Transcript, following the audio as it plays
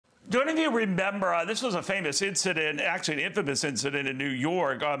Don't any of you remember, this was a famous incident, actually an infamous incident in New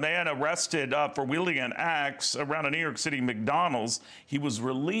York. A man arrested for wielding an axe around a New York City McDonald's. He was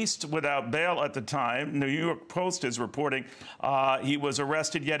released without bail at the time. New York Post is reporting he was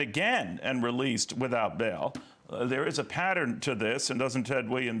arrested yet again and released without bail. There is a pattern to this, and doesn't Ted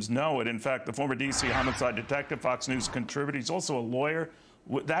Williams know it? In fact, the former D.C. homicide detective, Fox News contributor, he's also a lawyer.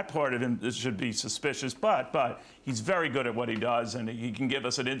 That part of him should be suspicious, but he's very good at what he does, and he can give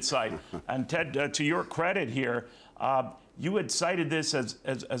us an insight. And Ted, to your credit here, you had cited this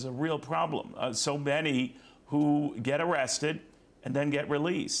as a real problem. So many who get arrested and then get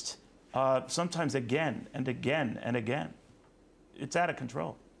released, sometimes again and again and again. It's out of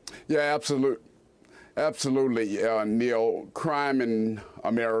control. Yeah, absolutely. Absolutely, Neil. Crime in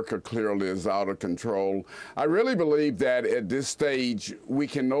America clearly is out of control. I really believe that at this stage, we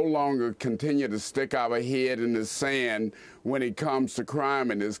can no longer continue to stick our head in the sand when it comes to crime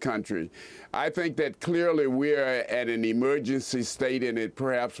in this country. I think that clearly we're at an emergency state, and it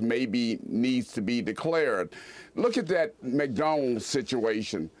perhaps maybe needs to be declared. Look at that McDonald's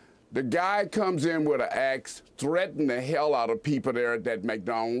situation. The guy comes in with an axe, threatening the hell out of people there at that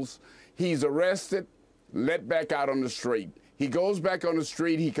McDonald's. He's arrested, let back out on the street. He goes back on the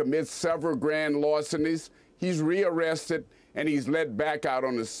street, he commits several grand larcenies, he's rearrested, and he's let back out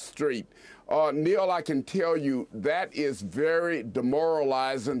on the street. Neil, I can tell you that is very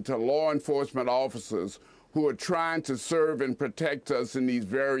demoralizing to law enforcement officers who are trying to serve and protect us in these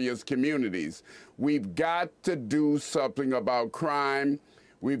various communities. We've got to do something about crime.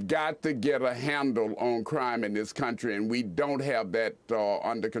 We've got to get a handle on crime in this country, and we don't have that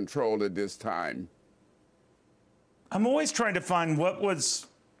under control at this time. I'm always trying to find what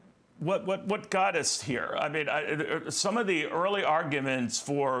got us here. I mean, some of the early arguments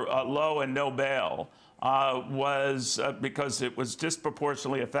for low and no bail was because it was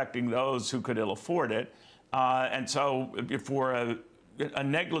disproportionately affecting those who could ill afford it. And so for a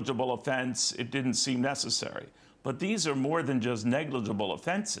negligible offense, it didn't seem necessary. But these are more than just negligible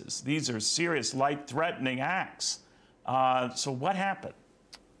offenses. These are serious, life-threatening acts. So what happened?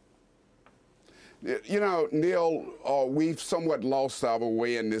 You know, Neil, we've somewhat lost our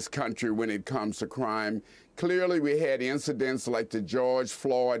way in this country when it comes to crime. Clearly, we had incidents like the George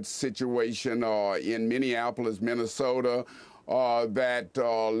Floyd situation in Minneapolis, Minnesota, that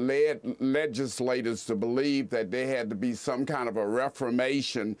led legislators to believe that there had to be some kind of a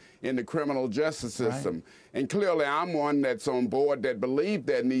reformation in the criminal justice system. Right. And clearly, I'm one that's on board that believe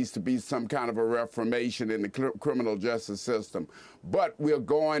there needs to be some kind of a reformation in the criminal justice system. But we're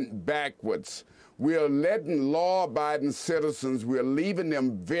going backwards. We're letting law-abiding citizens, we're leaving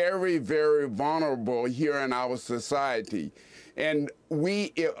them very, very vulnerable here in our society. And we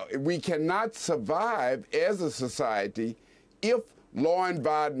cannot survive as a society if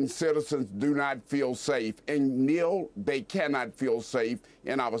law-abiding citizens do not feel safe. And Neil, they cannot feel safe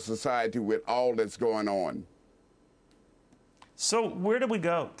in our society with all that's going on. So where do we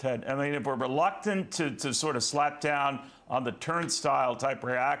go, Ted? I mean, if we're reluctant to sort of slap down on the turnstile type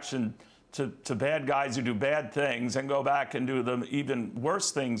reaction to bad guys who do bad things and go back and do them even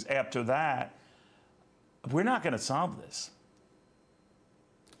worse things after that, we're not going to solve this.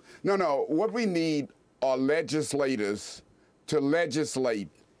 No. What we need are legislators to legislate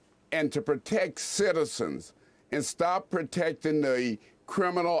and to protect citizens and stop protecting the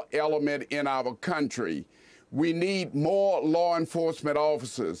criminal element in our country. We need more law enforcement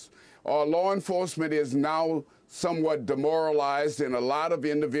officers. Our law enforcement is now somewhat demoralized, and a lot of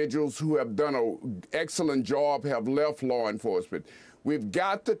individuals who have done an excellent job have left law enforcement. We've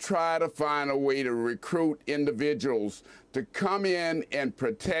got to try to find a way to recruit individuals to come in and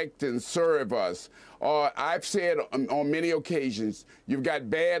protect and serve us. I've said on many occasions, you've got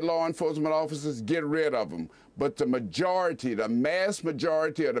bad law enforcement officers, get rid of them. But the majority, the mass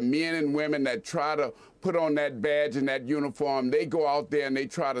majority of the men and women that try to put on that badge and that uniform, they go out there and they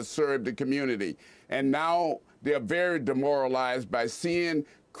try to serve the community. And now they're very demoralized by seeing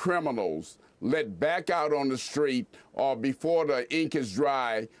criminals let back out on the street or before the ink is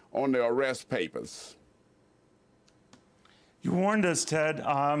dry on the arrest papers. You warned us, Ted.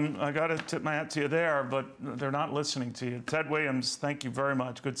 I got to tip my hat to you there, but they're not listening to you. Ted Williams, thank you very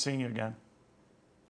much. Good seeing you again.